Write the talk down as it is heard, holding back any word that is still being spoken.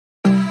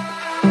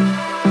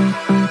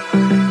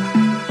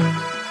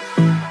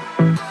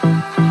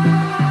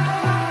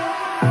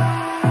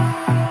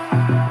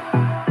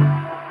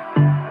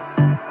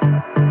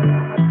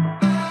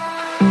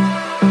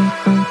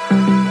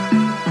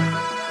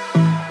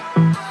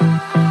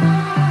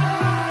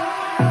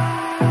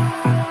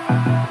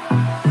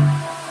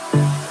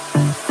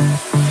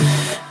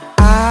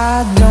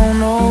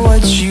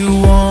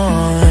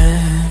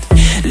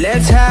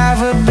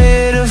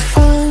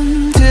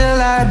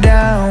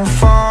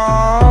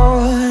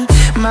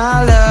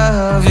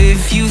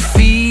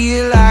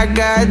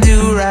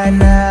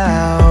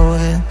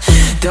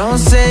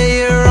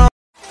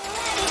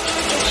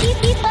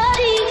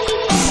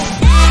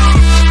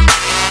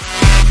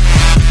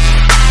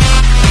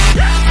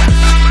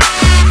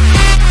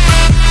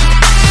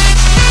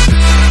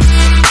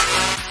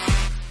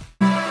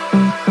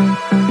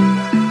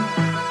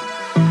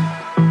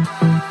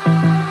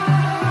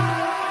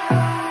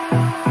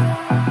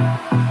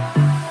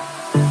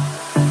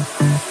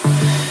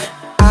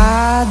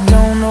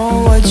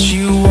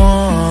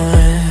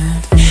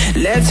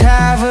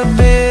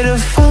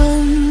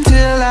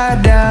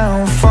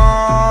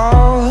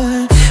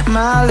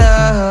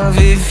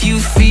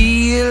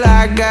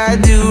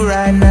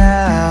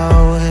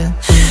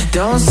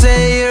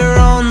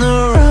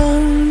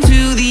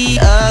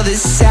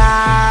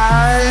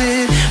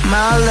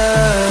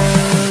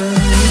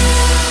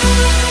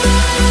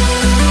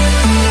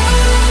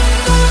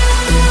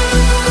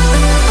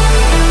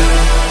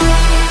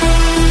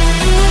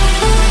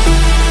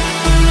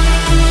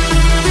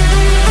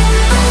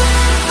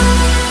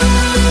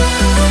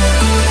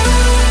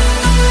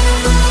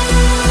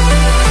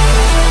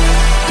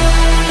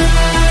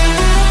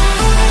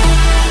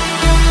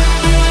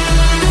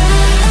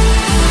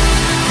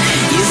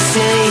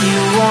say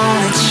you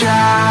wanna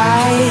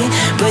try,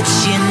 but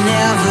you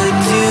never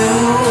do.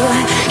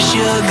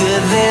 Sugar,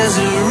 there's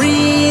a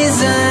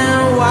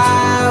reason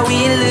why we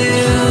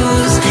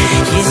lose.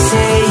 You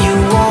say you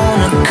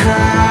wanna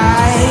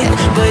cry,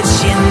 but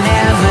you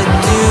never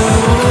do.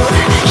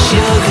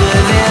 Sugar,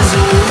 there's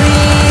a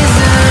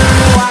reason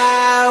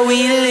why we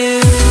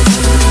lose.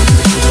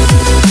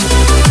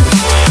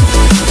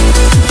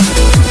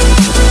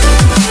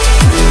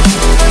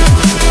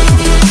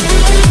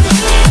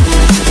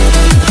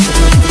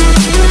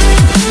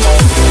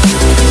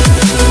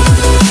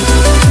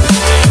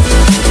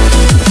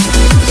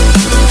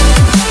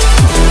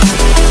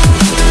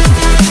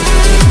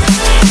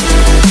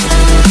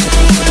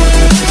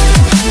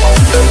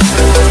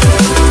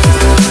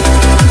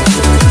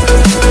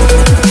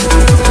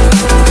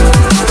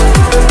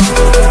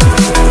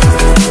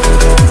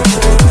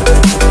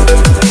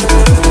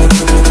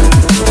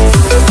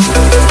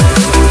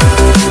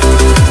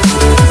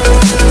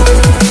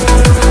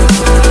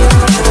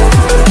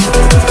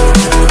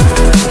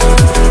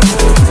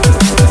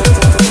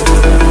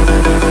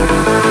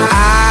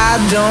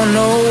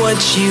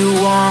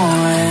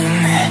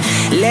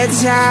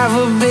 Let's have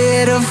a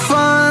bit of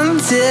fun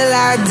till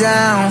I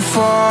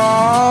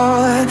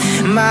downfall.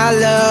 My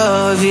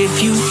love,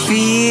 if you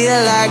feel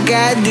like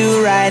I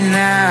do right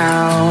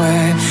now,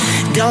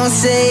 don't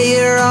say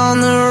you're on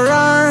the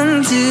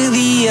run to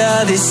the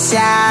other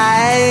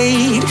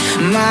side.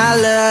 My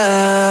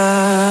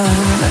love,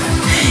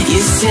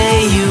 you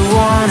say you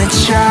wanna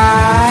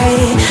try,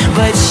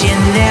 but you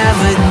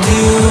never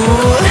do.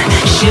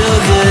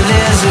 Sugar,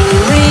 there's a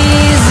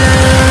reason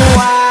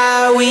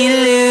why we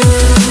lose.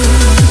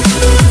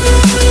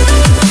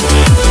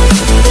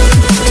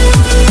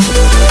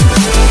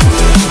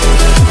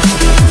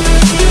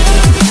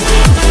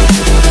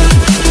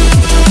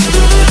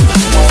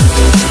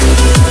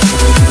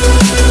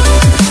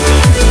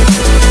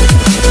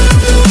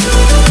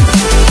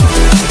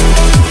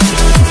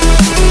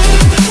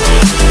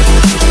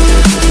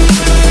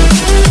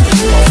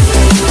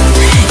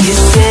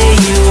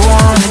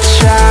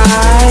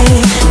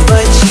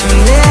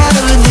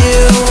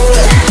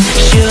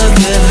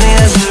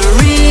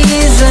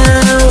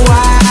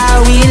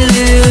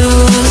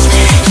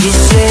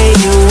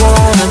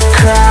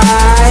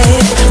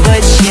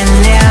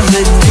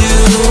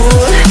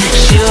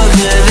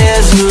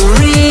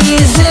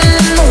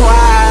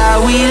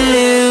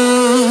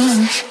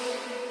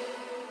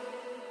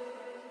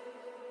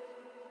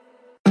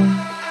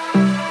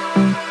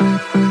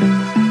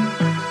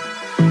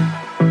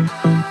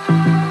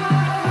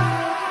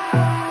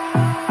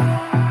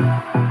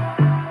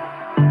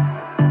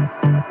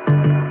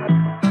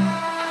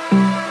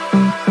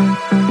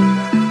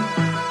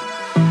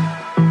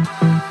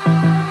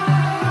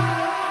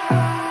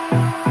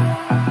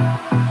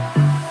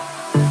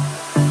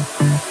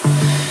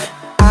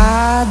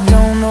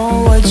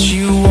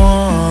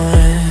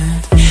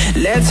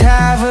 Let's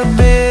have a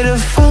bit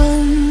of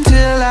fun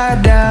till I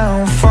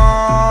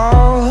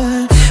downfall.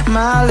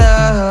 My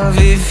love,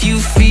 if you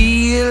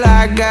feel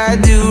like I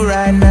do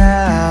right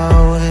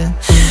now,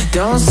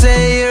 don't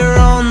say you're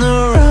on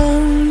the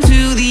run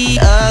to the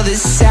other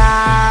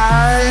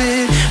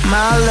side.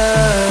 My love,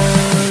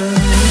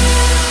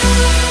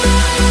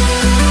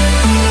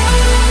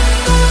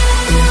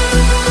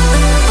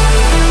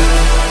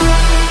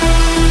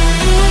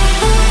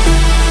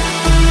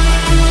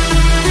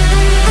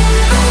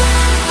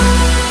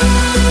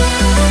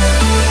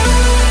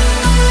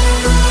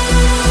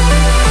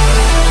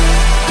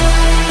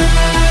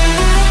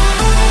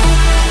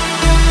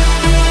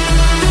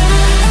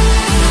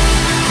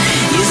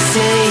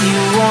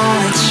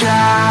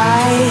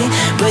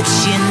 but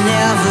you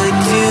never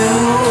do.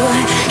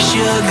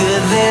 Sugar,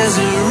 there's a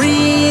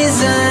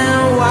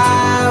reason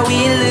why we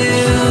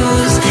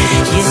lose.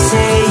 You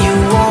say you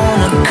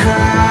wanna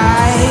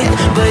cry,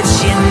 but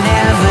you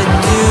never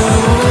do.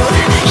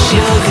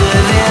 Sugar,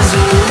 there's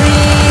a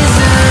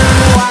reason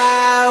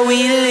why we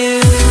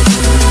lose.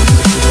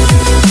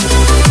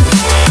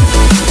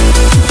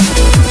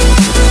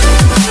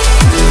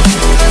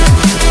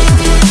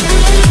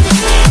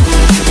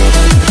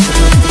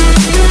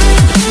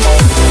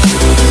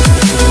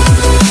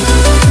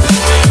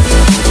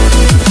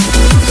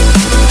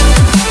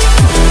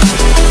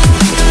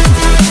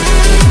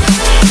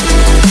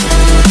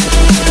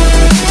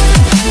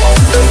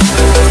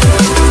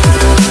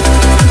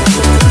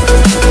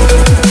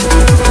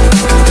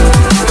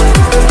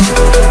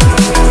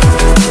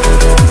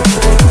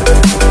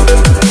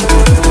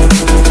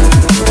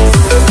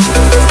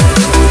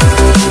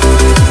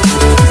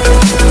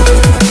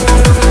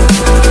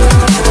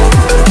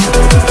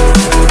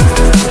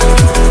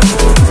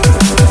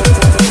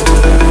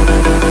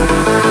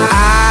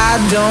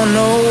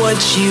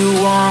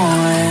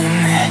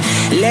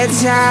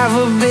 Let's have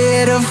a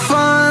bit of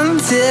fun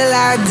till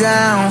I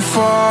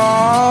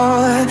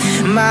downfall.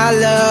 My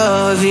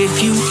love,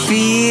 if you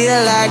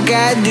feel like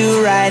I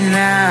do right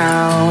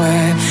now,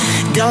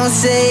 don't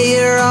say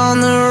you're on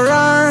the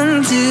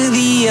run to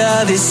the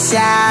other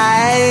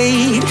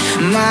side.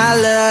 My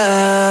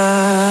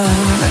love,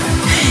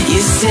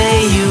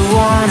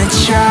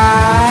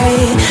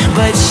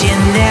 but you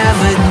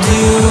never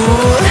do.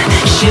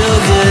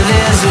 Sugar,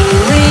 there's a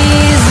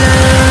reason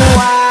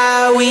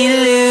why we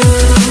lose.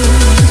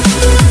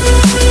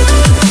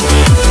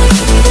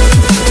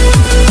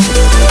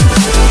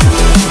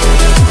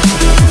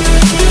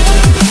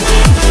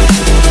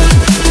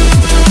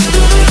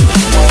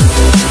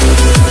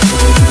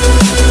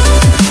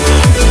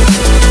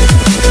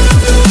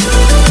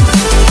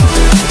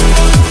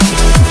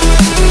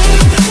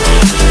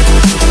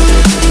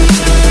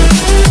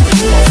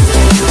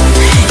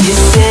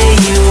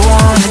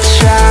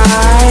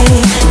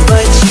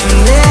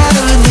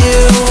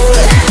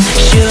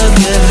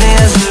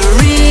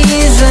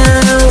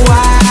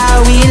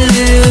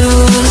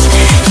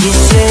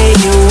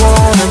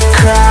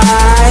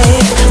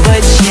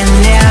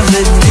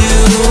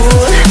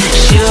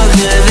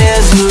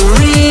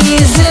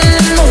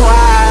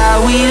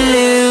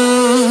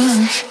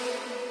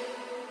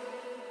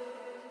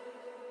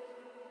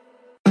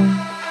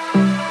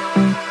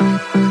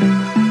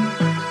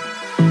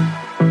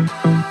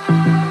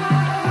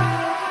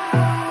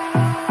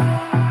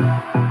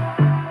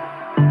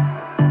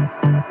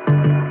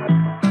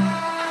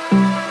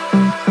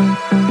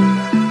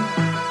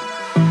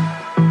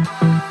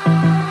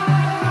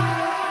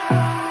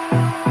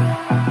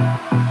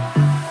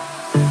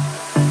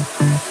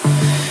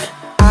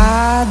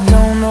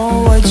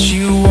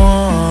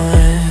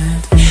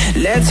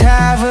 Let's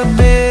have a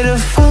bit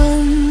of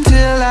fun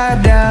till I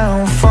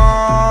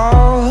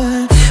downfall.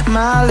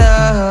 My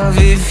love,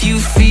 if you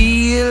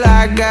feel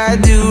like I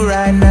do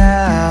right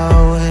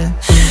now,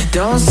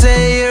 don't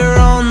say you're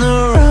on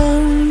the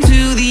run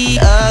to the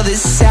other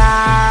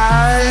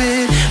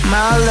side,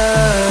 my love.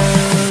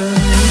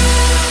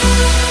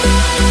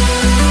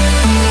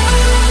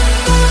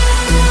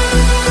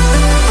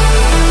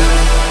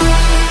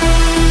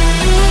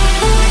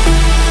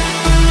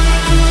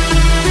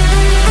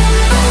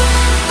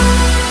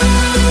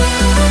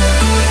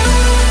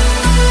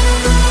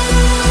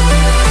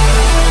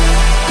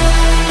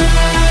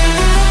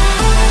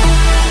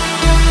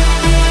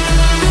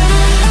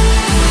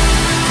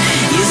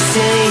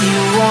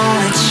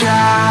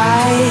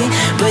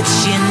 But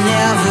you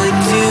never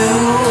do.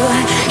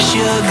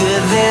 Sugar,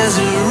 there's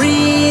a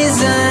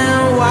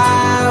reason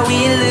why we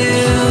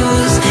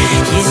lose.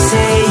 You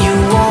say you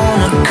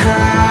wanna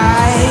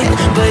cry,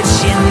 but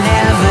you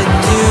never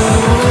do.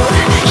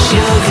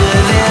 Sugar,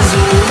 there's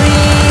a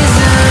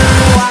reason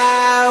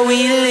why we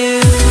lose.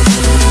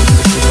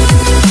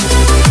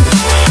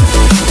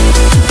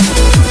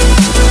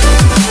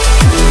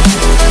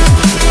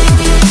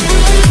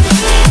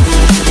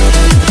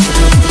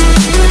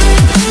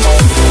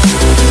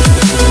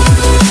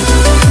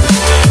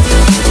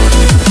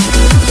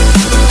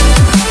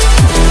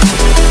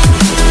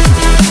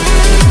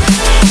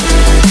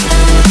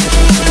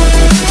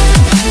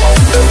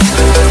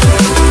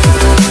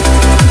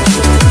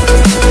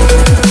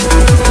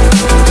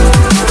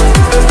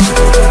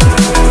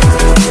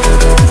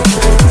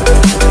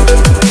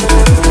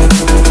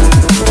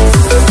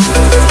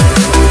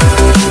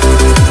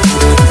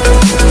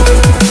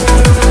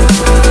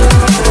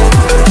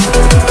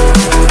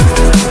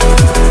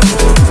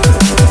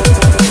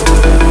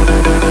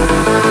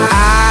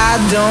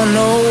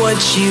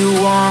 You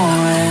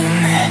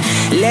want.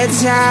 Let's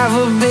have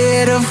a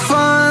bit of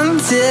fun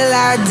till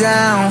I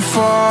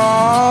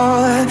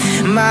downfall.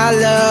 My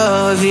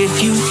love,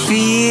 if you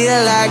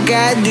feel like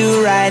I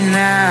do right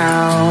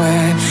now,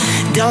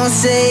 don't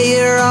say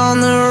you're on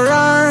the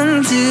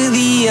run to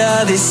the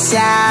other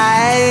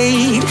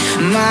side,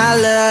 my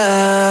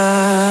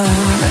love.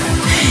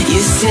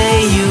 You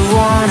say you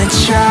wanna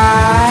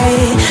try,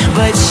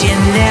 but you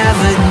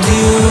never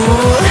do.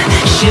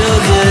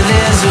 Sugar,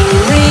 there's a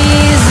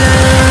reason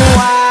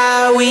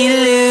why we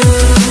lose.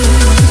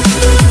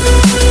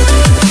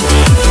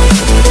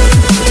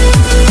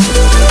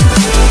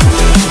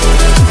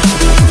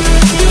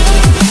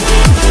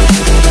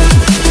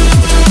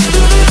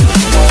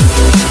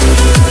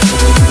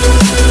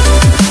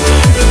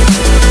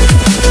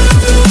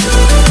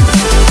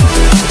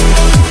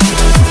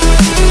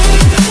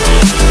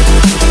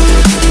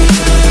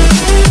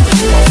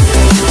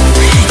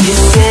 You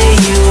say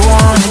you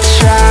wanna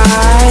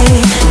try,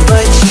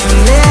 but you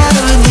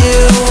never do.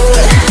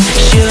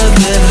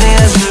 Sugar,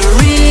 there's a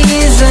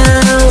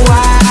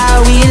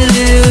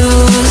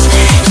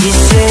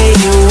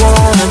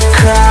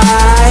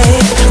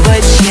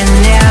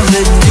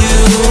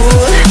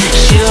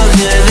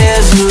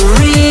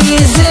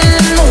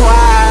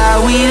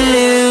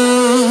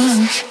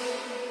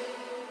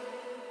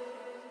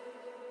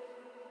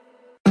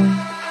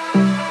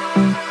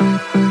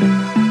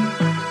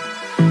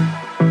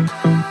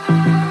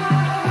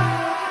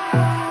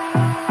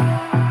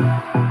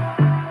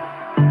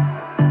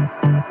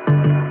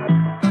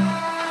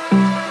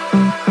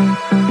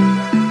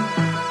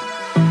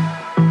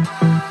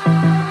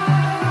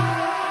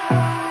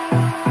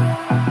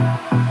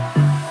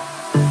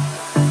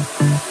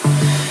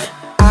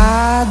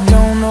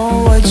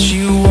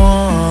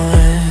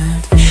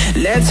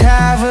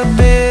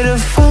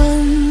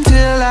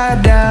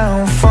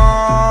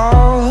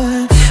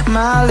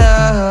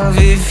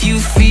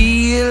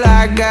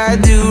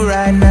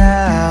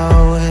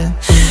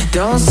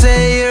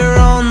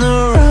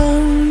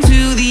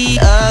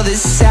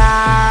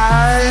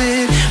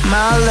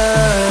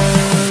love.